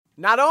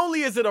Not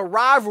only is it a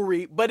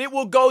rivalry, but it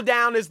will go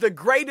down as the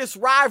greatest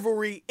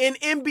rivalry in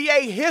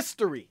NBA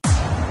history.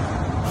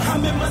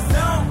 I'm in my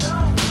zone.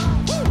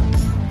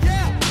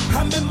 Yeah.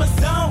 I'm in my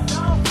zone.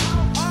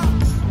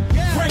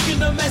 Breaking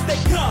them as they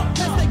come.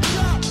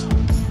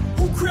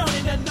 Who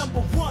crowning at number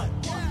one?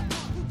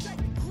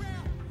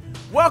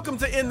 Welcome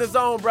to In the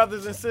Zone,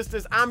 brothers and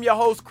sisters. I'm your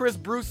host, Chris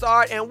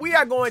Broussard, and we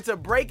are going to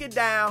break it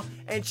down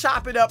and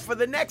chop it up for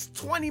the next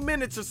 20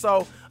 minutes or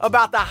so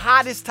about the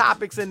hottest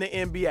topics in the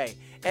NBA.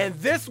 And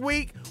this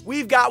week,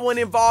 we've got one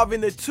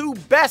involving the two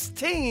best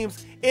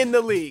teams in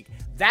the league.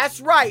 That's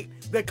right,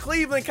 the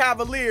Cleveland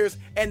Cavaliers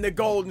and the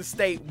Golden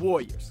State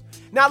Warriors.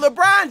 Now,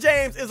 LeBron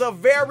James is a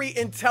very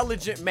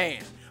intelligent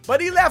man,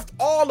 but he left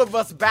all of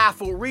us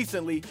baffled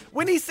recently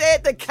when he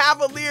said the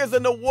Cavaliers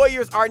and the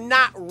Warriors are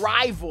not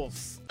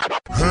rivals.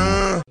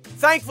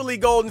 Thankfully,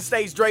 Golden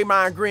State's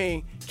Draymond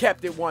Green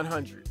kept it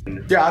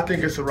 100. Yeah, I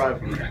think it's a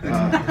rivalry.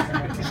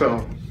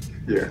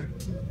 Yeah.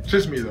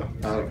 Just me, though.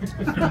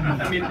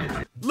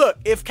 Look,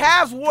 if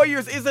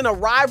Cavs-Warriors isn't a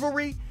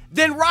rivalry,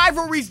 then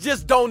rivalries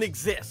just don't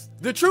exist.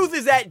 The truth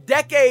is that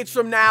decades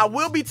from now,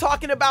 we'll be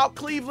talking about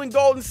Cleveland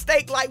Golden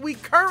State like we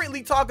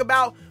currently talk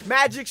about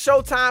Magic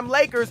Showtime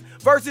Lakers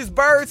versus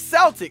Birds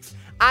Celtics.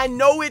 I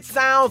know it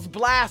sounds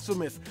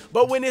blasphemous,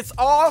 but when it's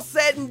all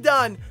said and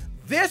done,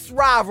 this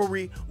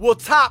rivalry will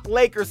top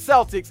Lakers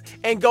Celtics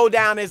and go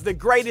down as the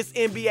greatest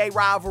NBA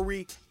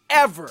rivalry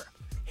ever.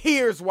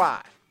 Here's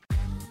why.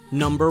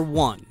 Number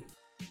 1.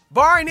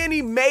 Barring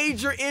any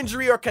major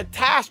injury or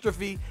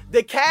catastrophe,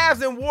 the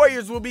Cavs and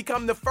Warriors will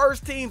become the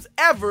first teams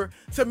ever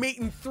to meet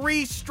in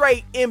 3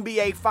 straight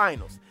NBA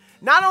Finals.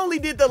 Not only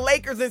did the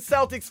Lakers and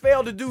Celtics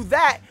fail to do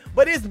that,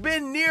 but it's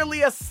been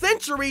nearly a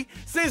century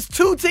since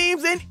 2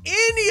 teams in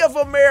any of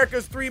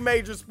America's 3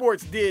 major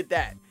sports did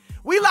that.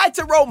 We like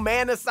to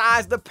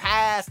romanticize the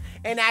past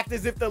and act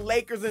as if the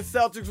Lakers and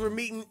Celtics were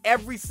meeting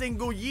every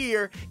single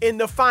year in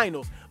the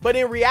finals. But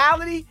in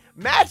reality,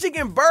 Magic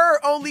and Bird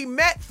only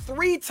met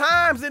 3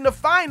 times in the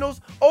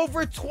finals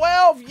over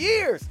 12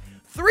 years.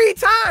 3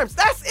 times,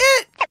 that's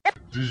it!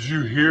 Did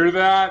you hear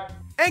that?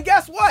 And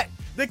guess what?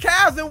 The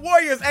Cavs and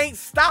Warriors ain't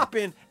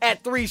stopping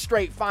at 3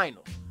 straight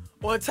finals.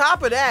 On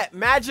top of that,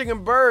 Magic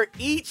and Bird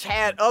each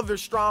had other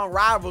strong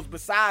rivals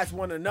besides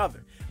one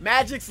another.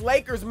 Magic's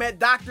Lakers met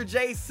Dr.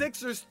 J's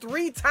Sixers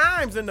 3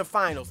 times in the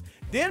finals,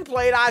 then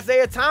played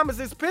Isaiah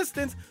Thomas's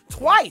Pistons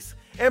twice,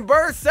 and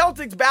Bird's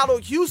Celtics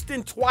battled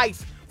Houston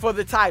twice for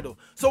the title.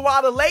 So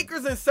while the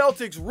Lakers and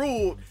Celtics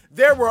ruled,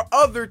 there were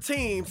other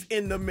teams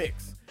in the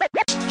mix.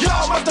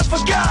 Y'all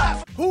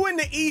motherfuckers! Who in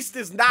the East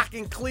is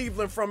knocking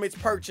Cleveland from its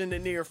perch in the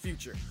near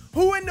future?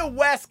 Who in the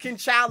West can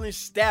challenge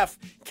Steph,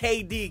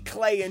 KD,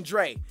 Clay, and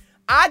Dre?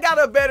 I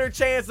got a better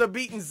chance of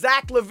beating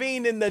Zach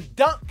LaVine in the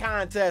dunk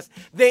contest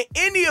than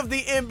any of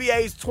the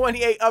NBA's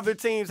 28 other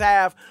teams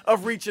have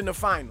of reaching the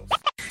finals.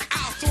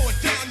 I'll throw it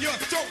down your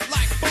throat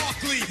like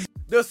Barkley.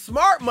 The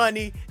smart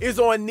money is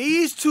on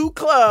these 2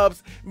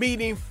 clubs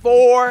meeting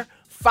 4,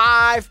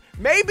 5,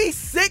 maybe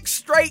 6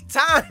 straight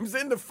times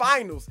in the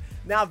finals.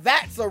 Now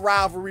that's a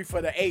rivalry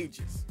for the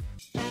ages.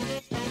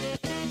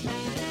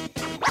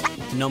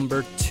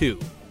 Number 2.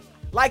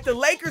 Like the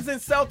Lakers and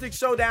Celtics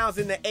showdowns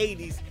in the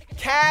 80s,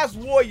 Cavs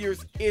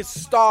Warriors is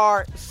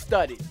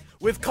star-studded.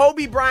 With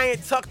Kobe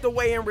Bryant tucked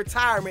away in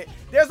retirement,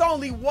 there's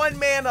only one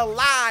man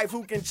alive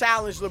who can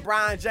challenge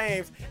LeBron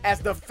James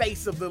as the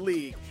face of the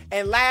league.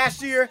 And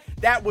last year,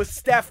 that was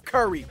Steph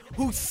Curry,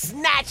 who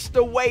snatched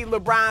away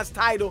LeBron's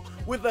title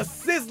with a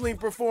sizzling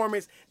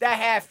performance that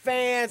had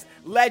fans,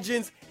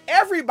 legends,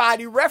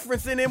 everybody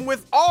referencing him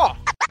with awe.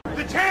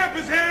 The champ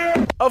is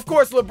here! Of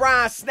course,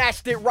 LeBron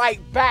snatched it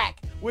right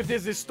back with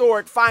his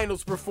historic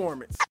finals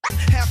performance.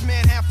 Half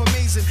man, half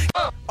amazing.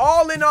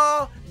 All in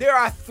all, there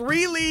are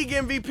 3 league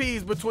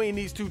MVPs between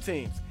these 2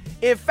 teams.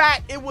 In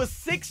fact, it was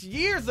 6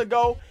 years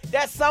ago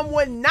that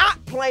someone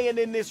not playing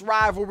in this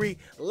rivalry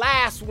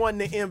last won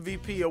the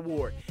MVP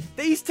award.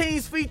 These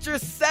teams feature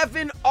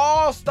 7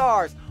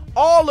 All-Stars,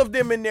 all of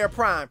them in their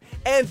prime,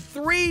 and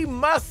 3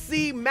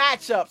 must-see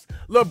matchups.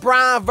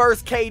 LeBron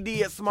versus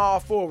KD at small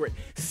forward,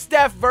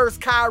 Steph versus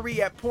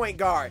Kyrie at point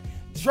guard,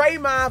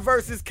 Draymond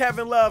versus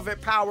Kevin Love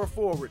at power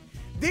forward.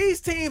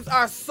 These teams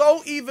are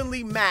so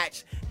evenly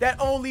matched that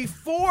only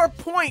 4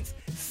 points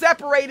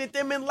separated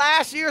them in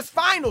last year's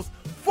finals.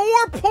 4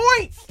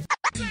 points!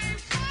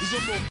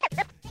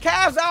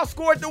 Cavs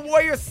outscored the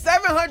Warriors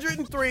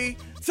 703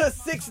 to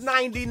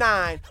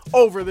 699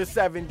 over the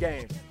 7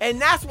 games.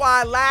 And that's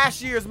why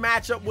last year's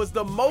matchup was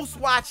the most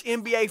watched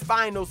NBA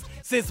Finals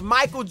since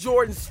Michael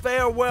Jordan's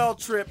farewell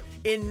trip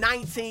in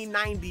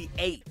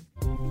 1998.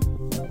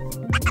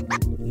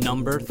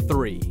 Number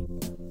 3.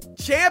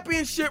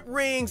 Championship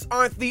rings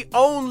aren't the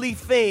only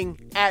thing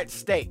at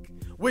stake.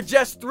 With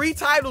just 3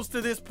 titles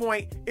to this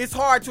point, it's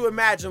hard to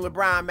imagine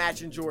LeBron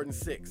matching Jordan's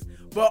 6.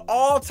 But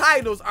all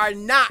titles are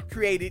not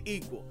created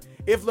equal.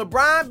 If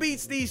LeBron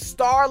beats these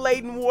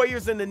star-laden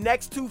Warriors in the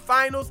next 2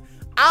 finals,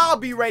 I'll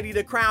be ready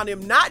to crown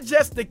him not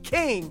just the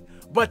king,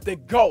 but the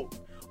GOAT.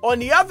 On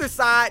the other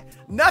side,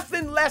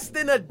 nothing less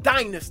than a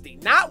dynasty.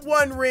 Not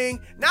one ring,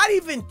 not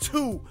even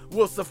two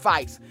will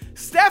suffice.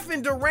 Steph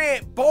and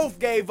Durant both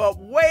gave up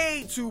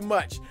way too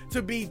much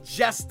to be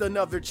just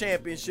another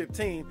championship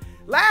team.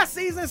 Last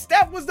season,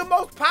 Steph was the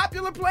most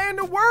popular player in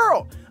the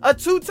world, a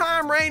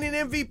two-time reigning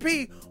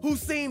MVP who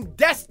seemed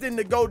destined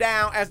to go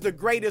down as the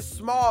greatest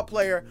small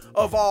player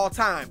of all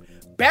time.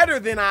 Better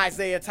than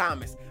Isaiah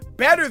Thomas,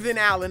 better than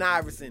Allen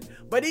Iverson,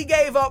 but he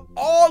gave up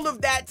all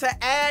of that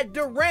to add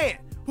Durant,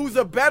 who's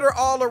a better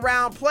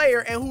all-around player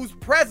and whose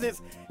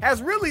presence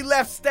has really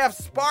left Steph's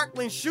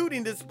sparkling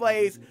shooting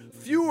displays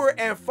fewer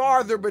and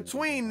farther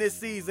between this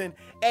season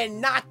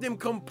and knocked him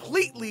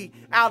completely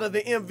out of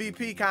the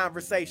MVP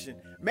conversation.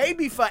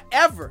 Maybe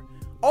forever.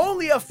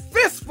 Only a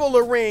fistful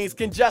of rings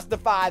can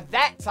justify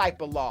that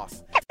type of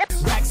loss.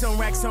 Racks on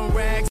racks on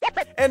racks.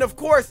 And of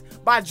course,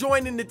 by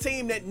joining the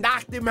team that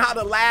knocked him out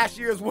of last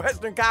year's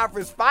Western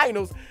Conference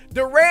Finals,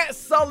 Durant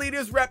sullied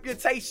his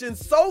reputation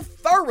so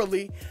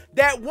thoroughly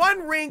that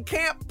one ring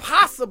can't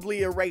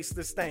possibly erase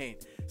the stain.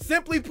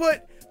 Simply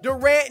put,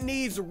 Durant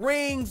needs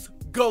rings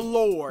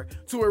galore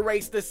to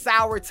erase the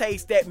sour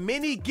taste that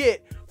many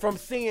get from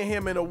seeing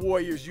him in a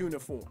Warriors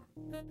uniform.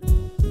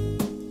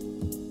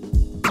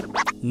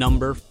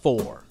 Number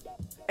 4.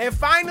 And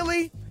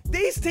finally,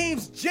 these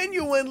teams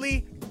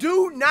genuinely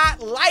do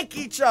not like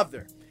each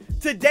other.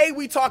 Today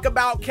we talk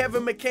about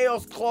Kevin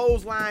McHale's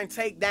clothesline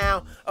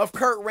takedown of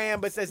Kurt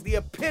Rambis as the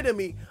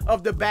epitome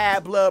of the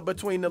bad blood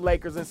between the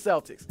Lakers and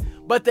Celtics.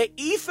 But the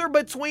ether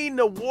between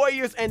the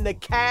Warriors and the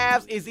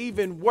Cavs is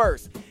even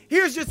worse.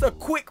 Here's just a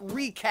quick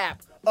recap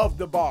of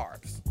the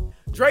barbs.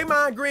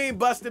 Draymond Green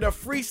busted a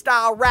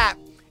freestyle rap,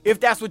 if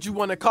that's what you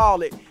want to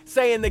call it,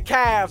 saying the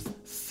Cavs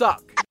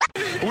suck.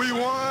 We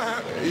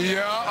won.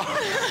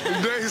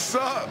 Yeah. They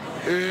suck.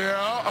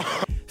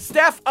 Yeah.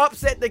 Steph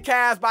upset the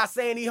Cavs by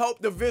saying he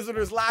hoped the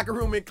visitors' locker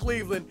room in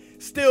Cleveland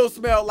still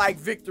smelled like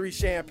victory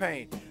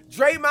champagne.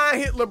 Draymond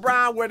hit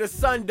LeBron where the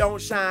sun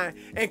don't shine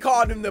and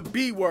called him the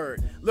B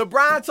word.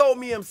 LeBron told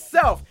me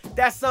himself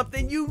that's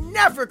something you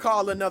never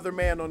call another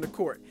man on the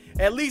court,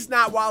 at least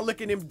not while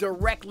looking him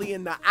directly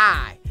in the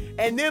eye.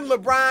 And then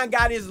LeBron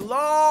got his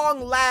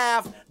long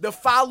laugh the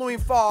following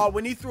fall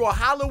when he threw a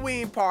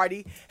Halloween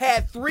party,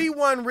 had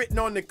 3-1 written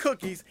on the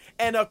cookies,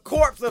 and a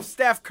corpse of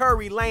Steph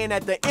Curry laying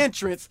at the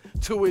entrance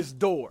to his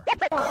door.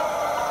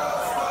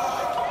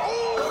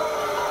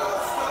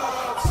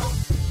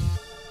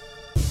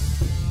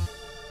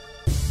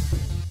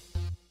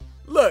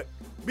 Look,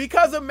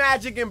 because of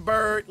Magic and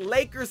Bird,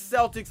 Lakers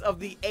Celtics of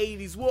the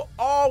 80s will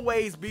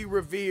always be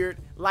revered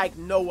like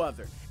no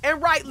other,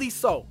 and rightly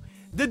so.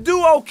 The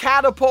duo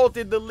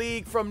catapulted the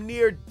league from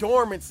near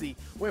dormancy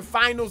when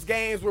finals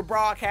games were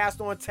broadcast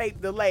on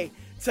tape delay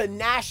to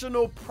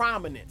national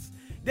prominence.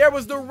 There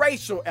was the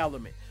racial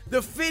element,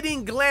 the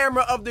fitting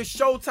glamour of the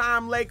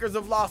Showtime Lakers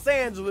of Los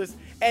Angeles,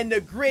 and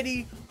the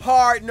gritty,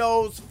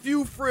 hard-nosed,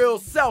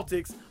 few-frills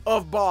Celtics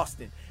of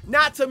Boston.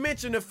 Not to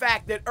mention the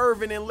fact that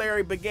Irvin and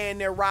Larry began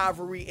their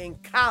rivalry in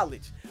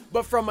college.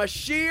 But from a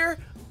sheer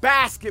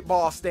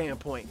basketball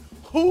standpoint,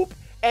 hoop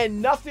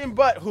and nothing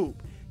but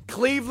hoop,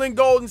 Cleveland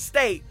Golden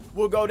State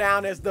will go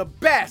down as the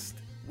best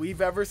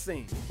we've ever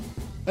seen.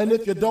 And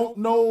if you don't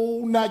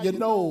know, now you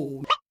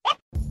know.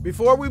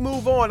 Before we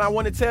move on, I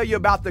want to tell you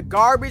about the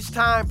Garbage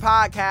Time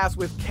podcast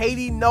with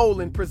Katie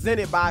Nolan,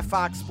 presented by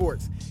Fox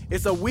Sports.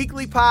 It's a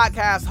weekly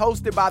podcast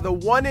hosted by the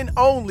one and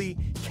only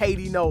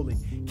Katie Nolan.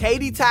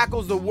 Katie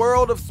tackles the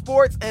world of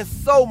sports and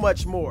so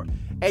much more.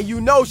 And you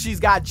know she's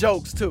got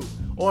jokes too.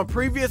 On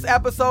previous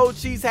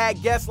episodes, she's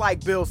had guests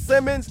like Bill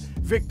Simmons,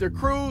 Victor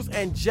Cruz,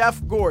 and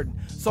Jeff Gordon.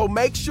 So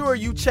make sure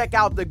you check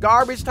out the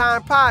Garbage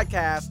Time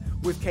podcast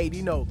with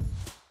Katie Nolan.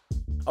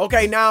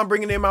 Okay, now I'm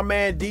bringing in my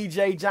man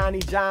DJ Johnny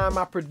John,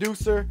 my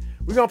producer.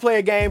 We're going to play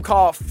a game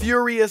called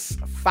Furious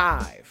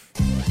 5.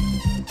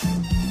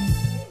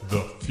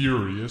 The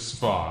Furious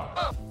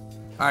 5.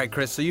 All right,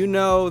 Chris, so you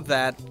know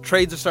that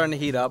trades are starting to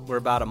heat up. We're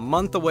about a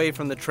month away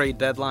from the trade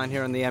deadline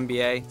here in the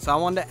NBA. So I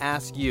wanted to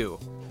ask you,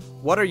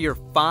 what are your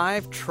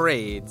 5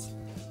 trades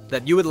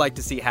that you would like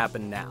to see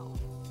happen now?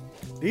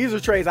 These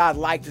are trades I'd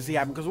like to see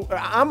happen because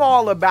I'm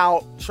all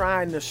about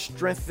trying to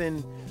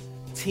strengthen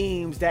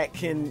teams that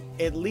can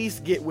at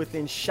least get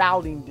within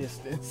shouting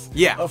distance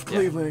of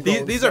Cleveland. And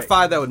Golden These State. are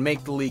 5 that would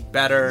make the league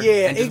better and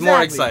just exactly.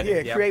 more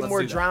exciting. Yeah, create let's more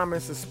do that. drama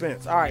and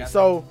suspense. All right,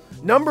 so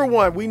number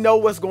 1, we know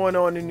what's going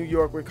on in New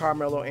York with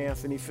Carmelo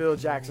Anthony. Phil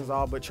Jackson's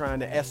all but trying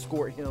to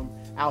escort him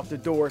out the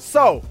door.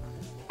 So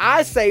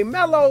I say,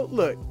 Melo,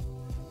 look,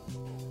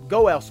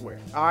 go elsewhere.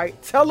 All right,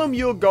 tell him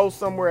you'll go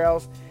somewhere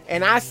else.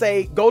 And I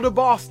say, go to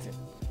Boston.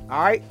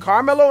 All right,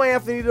 Carmelo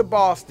Anthony to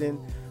Boston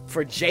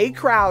for Jay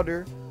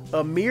Crowder,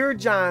 Amir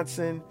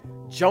Johnson,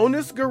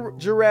 Jonas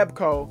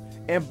Jerebko,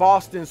 and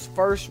Boston's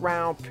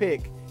first-round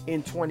pick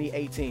in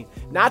 2018.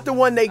 Not the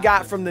one they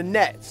got from the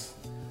Nets,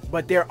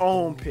 but their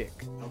own pick.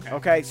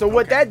 Okay. So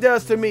what that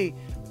does to me,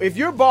 if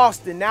you're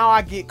Boston, now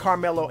I get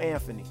Carmelo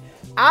Anthony.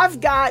 I've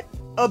got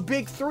a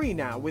big 3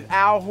 now with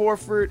Al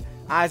Horford,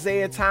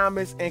 Isaiah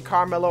Thomas, and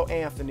Carmelo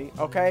Anthony.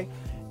 Okay.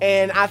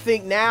 And I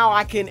think now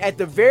I can, at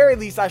the very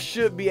least, I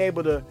should be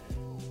able to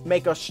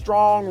make a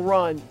strong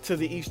run to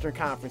the Eastern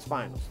Conference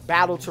Finals.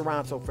 Battle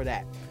Toronto for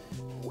that.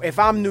 If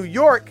I'm New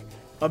York,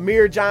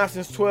 Amir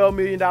Johnson's $12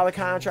 million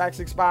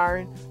contract's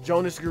expiring.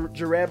 Jonas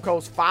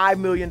Jerebko's $5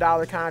 million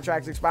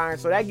contract's expiring.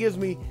 So that gives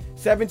me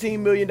 $17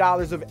 million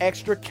of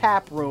extra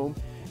cap room.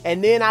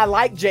 And then I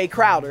like Jay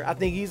Crowder. I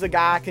think he's a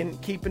guy I can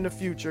keep in the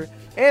future.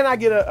 And I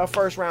get a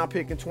first-round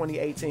pick in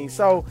 2018.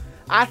 So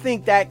I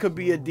think that could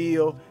be a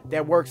deal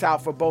that works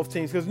out for both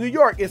teams. Because New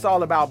York, it's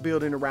all about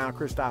building around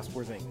Kristaps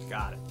Porzingis.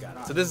 Got it.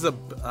 So this is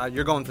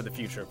you're going for the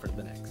future for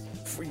the Knicks.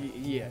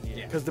 Yeah.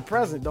 Because the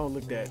present don't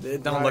look that.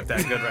 It don't look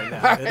that good right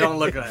now. It don't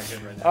look that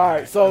good right now. All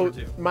right. So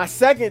my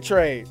second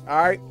trade.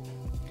 All right.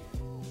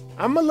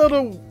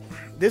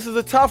 This is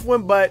a tough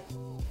one, but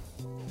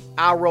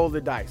I'll roll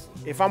the dice.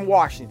 If I'm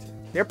Washington,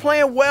 they're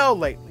playing well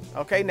lately.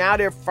 Okay. Now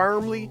they're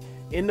firmly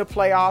in the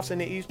playoffs in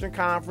the Eastern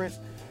Conference.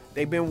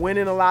 They've been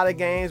winning a lot of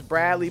games.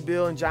 Bradley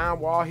Beal and John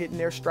Wall hitting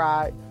their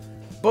stride.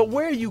 But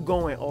where are you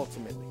going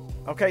ultimately?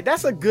 Okay,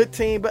 that's a good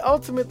team, but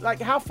ultimately, like,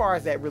 how far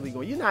is that really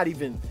going? You're not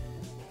even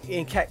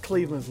in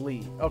Cleveland's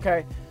league,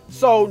 okay?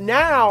 So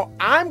now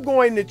I'm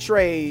going to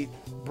trade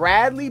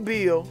Bradley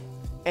Beal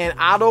and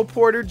Otto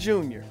Porter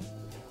Jr.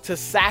 to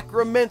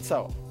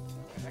Sacramento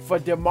for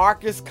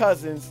DeMarcus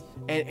Cousins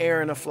and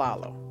Aaron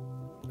Aflalo.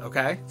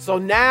 Okay. So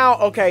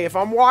now, if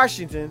I'm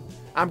Washington,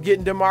 I'm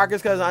getting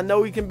DeMarcus Cousins. I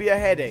know he can be a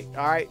headache,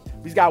 all right?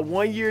 He's got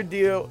 1 year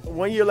deal,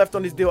 1 year left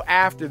on his deal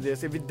after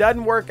this. If it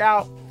doesn't work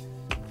out,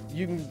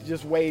 you can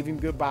just wave him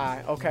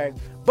goodbye, okay?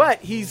 But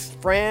he's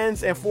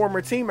friends and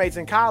former teammates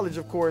in college,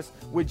 of course,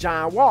 with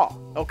John Wall,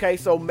 okay?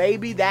 So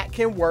maybe that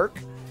can work.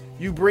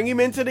 You bring him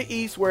into the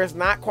East where it's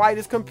not quite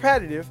as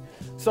competitive.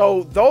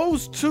 So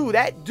those two,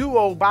 that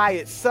duo by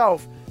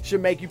itself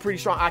should make you pretty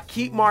strong. I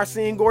keep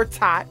Marcin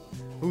Gortat,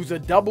 who's a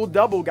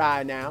double-double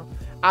guy now.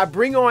 I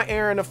bring on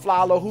Aaron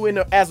Aflalo, who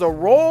as a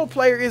role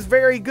player is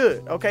very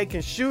good, okay?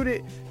 Can shoot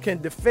it,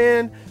 can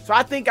defend. So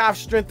I think I've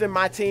strengthened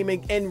my team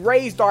and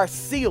raised our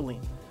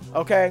ceiling.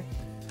 Okay,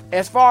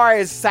 as far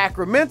as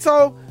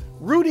Sacramento,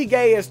 Rudy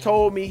Gay has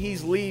told me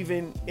he's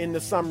leaving in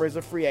the summer as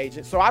a free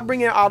agent. So I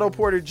bring in Otto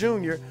Porter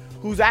Jr.,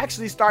 who's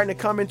actually starting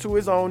to come into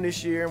his own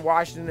this year in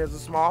Washington as a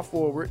small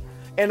forward.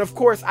 And of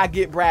course, I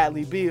get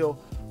Bradley Beal,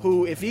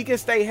 who, if he can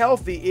stay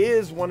healthy,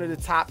 is one of the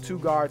top 2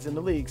 guards in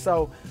the league.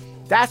 So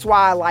that's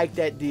why I like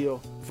that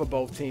deal for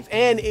both teams.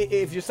 And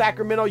if you're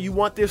Sacramento, you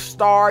want this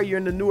star, you're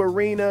in the new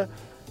arena.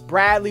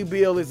 Bradley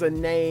Beal is a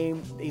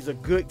name. He's a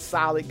good,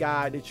 solid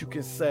guy that you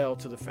can sell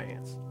to the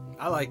fans.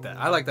 I like that.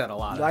 I like that a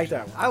lot. You like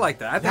that one? I like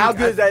that. How good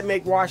does that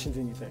make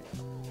Washington, you think?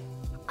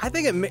 I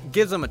think it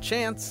gives them a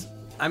chance.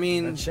 I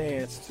mean, a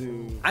chance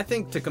to. I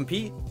think to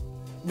compete.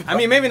 I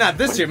mean, maybe not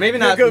this year. Maybe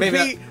not. Compete,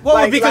 maybe not.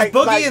 Well, because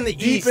Boogie in the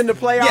deep East, in the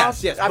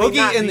playoffs. Yes.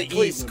 Boogie in the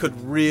East could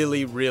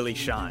really, really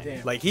shine.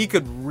 Damn. Like, he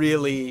could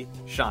really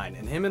shine,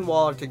 and him and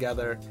Wall are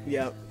together.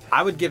 Yep.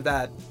 I would give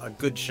that a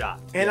good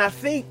shot. And I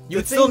think you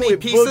would still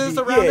need pieces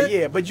around it.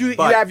 Yeah, but you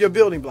have your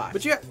building blocks.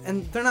 But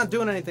and they're not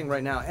doing anything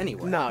right now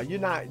anyway. No, you're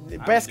not.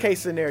 Best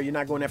case scenario, you're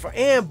not going that far.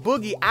 And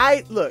Boogie,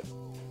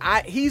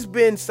 he's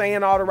been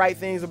saying all the right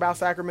things about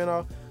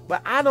Sacramento,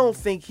 but I don't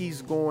think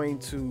he's going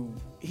to.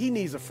 He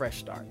needs a fresh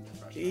start.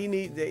 They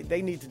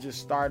need to just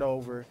start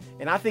over,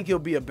 and I think he'll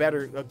be a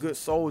good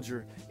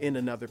soldier in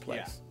another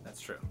place. Yeah,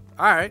 that's true.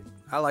 All right,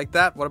 I like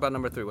that. What about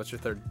number 3? What's your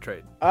third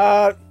trade?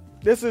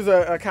 This is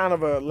a kind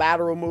of a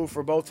lateral move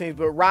for both teams,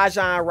 but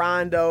Rajon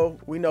Rondo,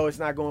 we know it's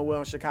not going well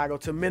in Chicago,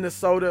 to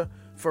Minnesota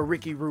for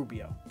Ricky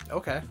Rubio.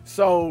 Okay.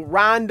 So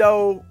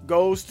Rondo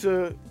goes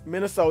to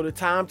Minnesota.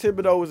 Tom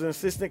Thibodeau was an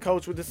assistant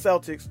coach with the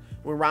Celtics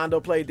when Rondo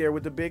played there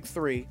with the Big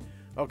Three.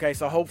 Okay,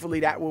 so hopefully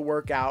that will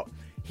work out.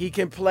 He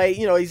can play,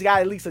 he's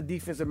got at least a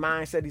defensive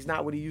mindset. He's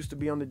not what he used to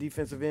be on the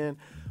defensive end,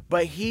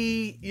 but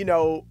he,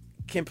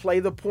 can play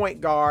the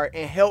point guard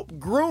and help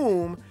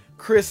groom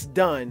Chris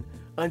Dunn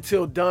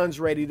until Dunn's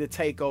ready to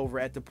take over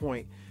at the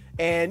point.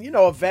 And,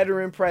 a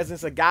veteran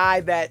presence, a guy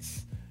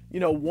that's,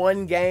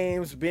 won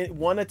games,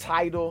 won a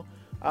title,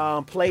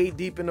 played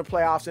deep in the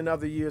playoffs in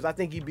other years. I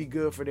think he'd be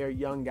good for their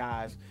young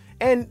guys.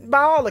 And by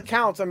all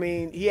accounts, I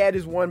mean, he had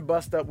his one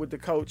bust up with the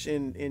coach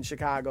in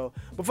Chicago.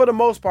 But for the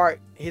most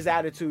part, his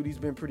attitude, he's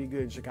been pretty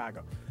good in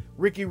Chicago.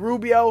 Ricky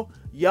Rubio,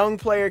 young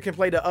player, can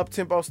play the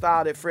up-tempo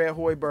style that Fred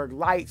Hoiberg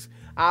likes.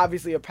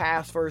 Obviously a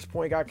pass-first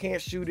point guard.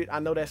 Can't shoot it. I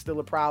know that's still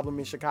a problem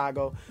in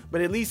Chicago.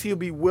 But at least he'll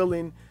be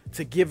willing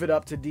to give it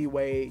up to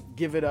D-Wade,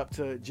 give it up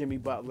to Jimmy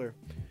Butler.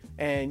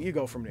 And you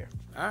go from there.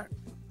 All right.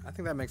 I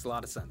think that makes a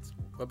lot of sense.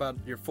 What about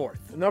your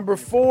 4th? Number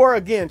 4,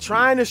 again,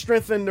 trying to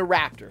strengthen the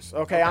Raptors.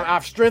 Okay.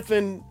 I've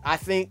strengthened, I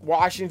think,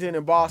 Washington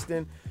and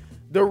Boston.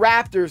 The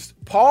Raptors,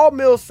 Paul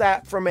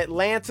Millsap from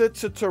Atlanta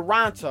to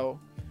Toronto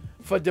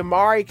for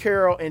DeMarre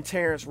Carroll and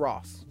Terrence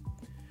Ross.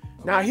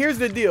 Now, here's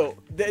the deal.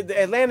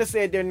 The Atlanta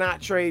said they're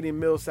not trading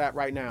Millsap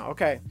right now.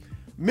 Okay.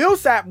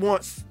 Millsap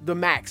wants the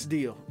max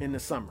deal in the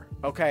summer.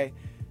 Okay.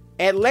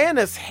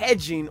 Atlanta's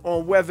hedging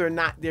on whether or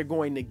not they're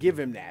going to give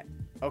him that.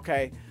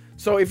 Okay.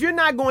 So if you're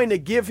not going to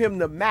give him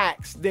the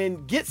max,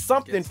 then get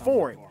something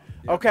for him.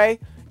 Okay.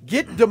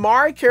 Get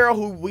Damari Carroll,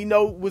 who we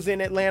know was in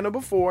Atlanta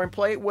before and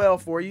played well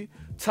for you.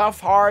 Tough,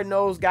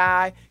 hard-nosed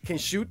guy, can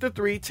shoot the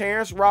three.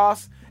 Terrence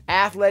Ross,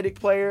 athletic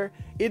player.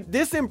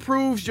 This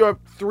improves your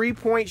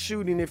three-point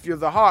shooting if you're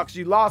the Hawks.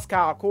 You lost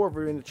Kyle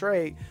Korver in the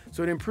trade,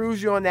 so it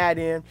improves you on that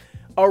end.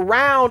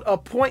 Around a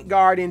point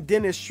guard in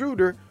Dennis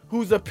Schroeder,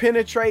 who's a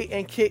penetrate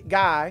and kick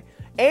guy,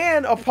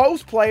 and a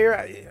post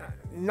player,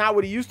 not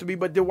what he used to be,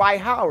 but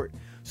Dwight Howard.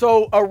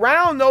 So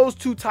around those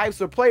two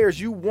types of players,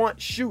 you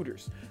want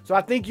shooters. So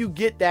I think you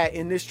get that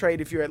in this trade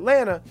if you're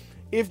Atlanta.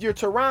 If you're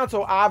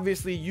Toronto,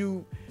 obviously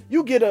you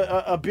get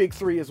a big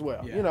three as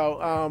well,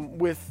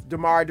 with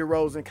DeMar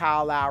DeRozan,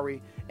 Kyle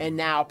Lowry, and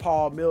now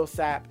Paul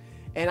Millsap.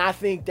 And I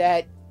think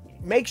that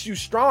makes you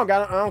strong.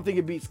 I don't think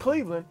it beats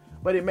Cleveland,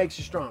 but it makes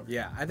you stronger.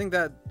 Yeah, I think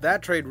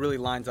that trade really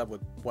lines up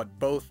with what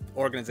both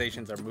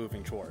organizations are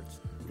moving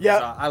towards. Yeah,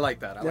 so I like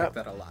that. I like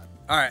that a lot.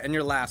 All right, and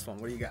your last one.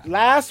 What do you got?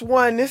 Last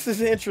one. This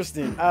is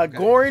interesting.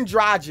 Goran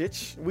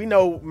Dragic. We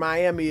know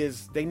Miami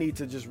they need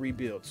to just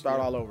rebuild, start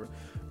all over.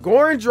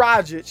 Goran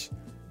Dragic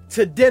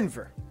to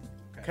Denver.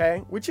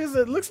 Okay, which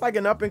looks like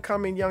an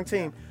up-and-coming young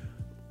team.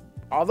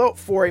 Although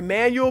for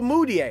Emmanuel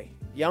Mudiay,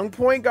 young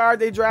point guard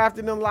they drafted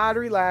in the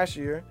lottery last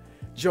year,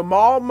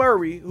 Jamal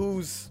Murray,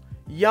 who's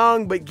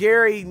young, but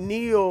Gary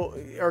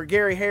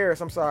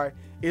Harris,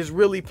 is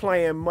really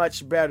playing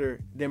much better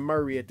than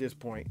Murray at this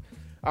point.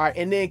 All right,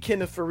 and then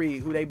Kenneth Faried,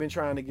 who they've been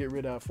trying to get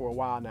rid of for a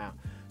while now.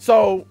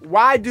 So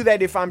why do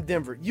that if I'm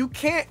Denver?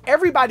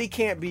 Everybody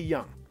can't be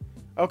young,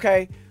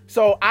 okay?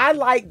 So I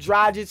like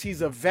Dragic.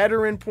 He's a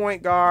veteran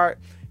point guard.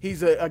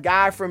 He's a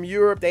guy from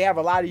Europe. They have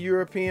a lot of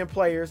European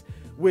players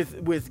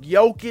with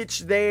Jokic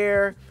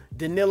there,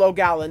 Danilo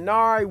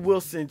Gallinari,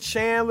 Wilson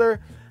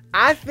Chandler.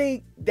 I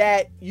think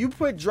that you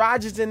put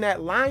Dragic in that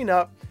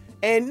lineup,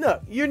 and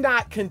look, you're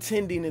not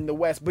contending in the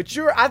West, but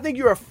I think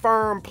you're a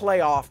firm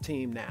playoff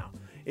team now.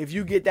 If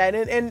you get that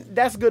in, and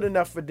that's good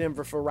enough for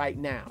Denver for right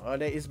now.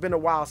 It's been a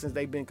while since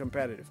they've been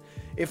competitive.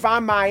 If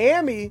I'm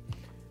Miami,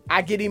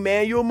 I get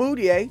Emmanuel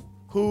Mudiay,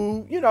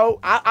 who,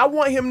 I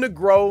want him to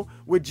grow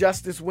with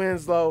Justice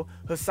Winslow,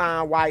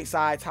 Hassan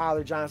Whiteside,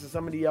 Tyler Johnson,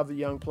 some of the other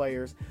young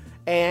players,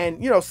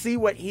 and, see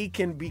what he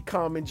can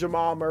become. And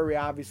Jamal Murray,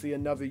 obviously,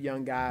 another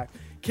young guy.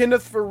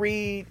 Kenneth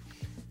Faried,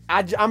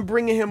 I'm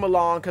bringing him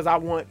along because I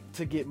want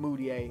to get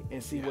Mudiay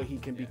and see what he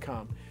can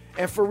become.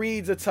 And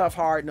Faried's a tough,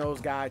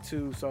 hard-nosed guy,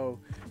 too, so,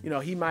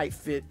 he might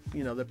fit,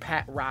 the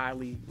Pat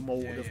Riley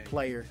mold of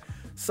player.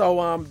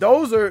 So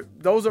those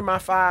are my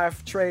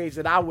 5 trades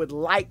that I would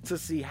like to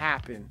see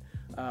happen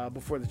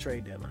before the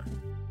trade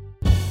deadline.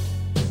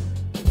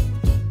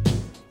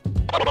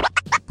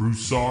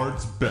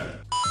 Broussard's Bet.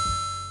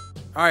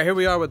 All right, here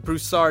we are with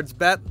Broussard's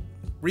Bet.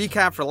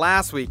 Recap for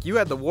last week. You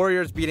had the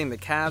Warriors beating the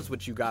Cavs,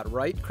 which you got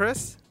right,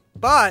 Chris.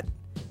 But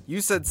you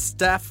said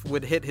Steph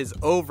would hit his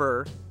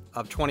over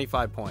of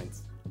 25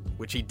 points,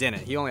 which he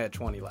didn't. He only had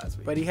 20 last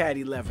week. But he had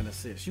 11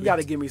 assists. You got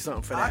to give me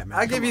something for that, man.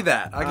 I'll give you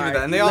that. I'll give you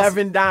that. And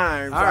 11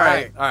 dimes. All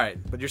right.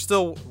 But you're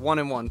still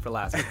 1-1 for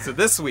last week. So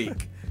this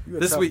week,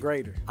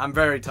 grader. I'm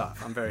very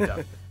tough.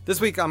 This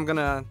week, I'm going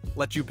to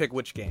let you pick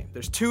which game.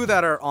 There's 2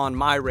 that are on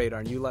my radar,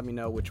 and you let me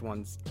know which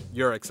ones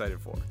you're excited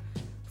for.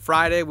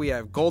 Friday, we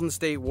have Golden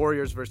State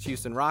Warriors versus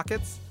Houston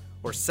Rockets,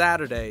 or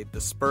Saturday, the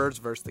Spurs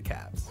versus the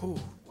Cavs. Ooh,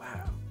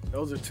 wow.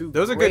 Those are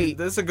good. great.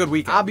 This is a good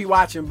weekend. I'll be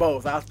watching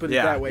both. I'll put it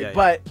that way.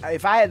 But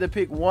if I had to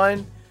pick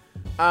one,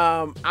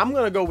 I'm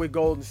going to go with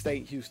Golden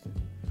State Houston.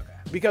 Okay.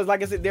 Because,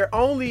 like I said, there are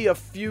only a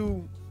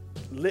few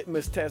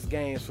litmus test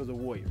games for the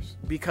Warriors.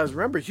 Because,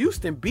 remember,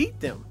 Houston beat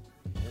them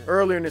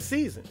earlier in the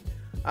season.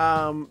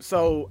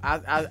 So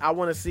I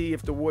want to see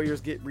if the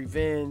Warriors get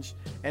revenge,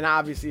 and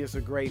obviously it's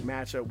a great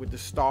matchup with the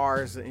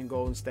Stars in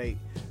Golden State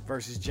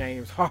versus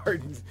James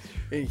Harden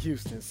in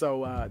Houston.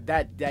 So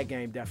that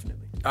game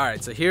definitely. All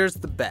right, so here's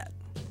the bet.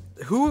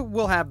 Who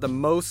will have the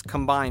most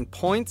combined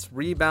points,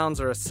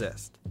 rebounds, or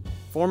assists?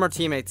 Former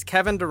teammates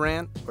Kevin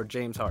Durant or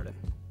James Harden?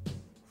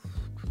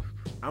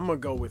 I'm going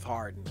to go with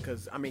Harden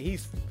because,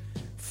 he's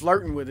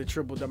flirting with a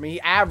triple-double. He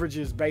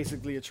averages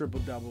basically a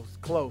triple-double. It's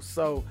close.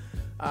 So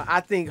I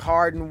think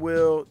Harden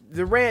will.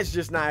 Durant's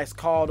just not as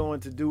called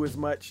on to do as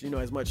much,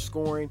 as much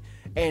scoring.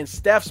 And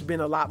Steph's been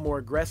a lot more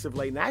aggressive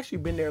lately, and actually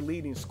been their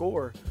leading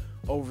scorer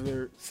over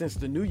there since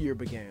the new year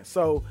began.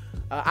 So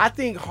I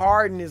think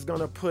Harden is going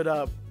to put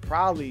up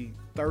probably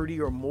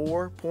 30 or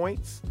more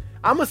points.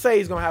 I'm going to say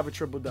he's going to have a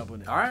triple-double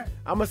now. All right.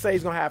 I'm going to say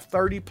he's going to have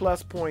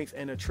 30-plus points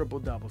and a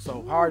triple-double.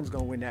 So Harden's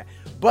going to win that.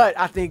 But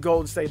I think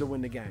Golden State will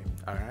win the game.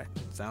 All right.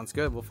 Sounds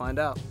good. We'll find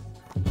out.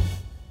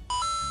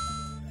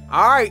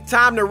 All right,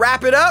 time to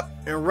wrap it up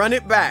and run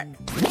it back.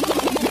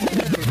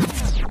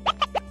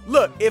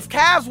 Look, if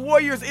Cavs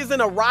Warriors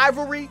isn't a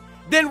rivalry,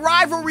 then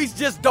rivalries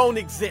just don't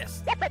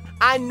exist.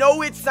 I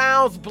know it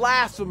sounds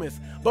blasphemous,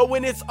 but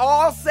when it's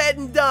all said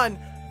and done,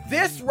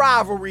 this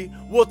rivalry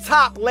will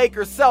top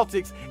Lakers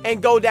Celtics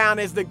and go down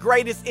as the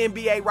greatest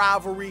NBA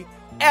rivalry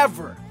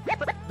ever.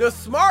 The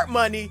smart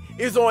money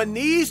is on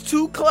these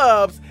 2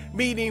 clubs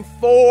meeting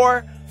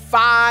 4,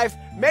 5,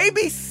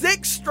 maybe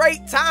 6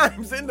 straight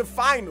times in the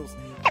finals.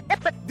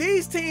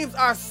 These teams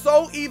are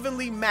so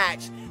evenly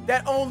matched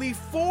that only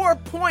 4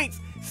 points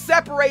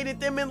separated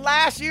them in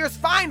last year's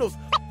finals.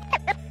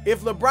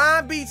 If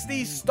LeBron beats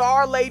these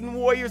star-laden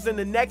Warriors in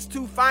the next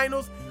 2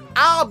 finals,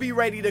 I'll be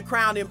ready to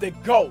crown him the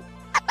GOAT.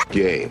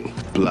 Game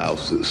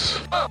blouses.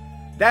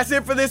 That's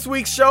it for this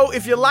week's show.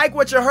 If you like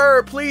what you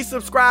heard, please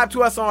subscribe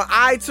to us on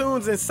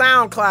iTunes and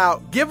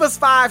SoundCloud. Give us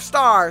 5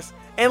 stars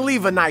and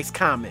leave a nice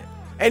comment.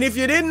 And if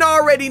you didn't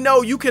already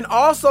know, you can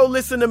also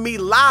listen to me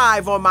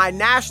live on my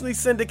nationally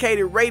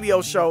syndicated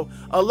radio show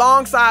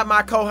alongside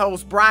my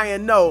co-host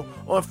Brian Noe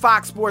on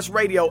Fox Sports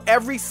Radio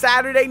every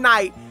Saturday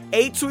night,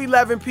 8 to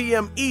 11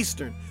 p.m.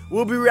 Eastern.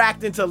 We'll be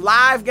reacting to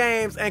live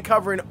games and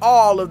covering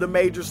all of the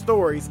major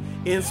stories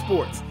in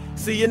sports.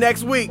 See you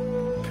next week.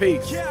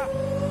 Peace.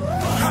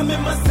 I'm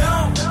in my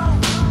zone.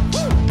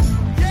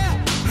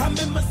 Yeah, I'm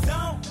in my zone.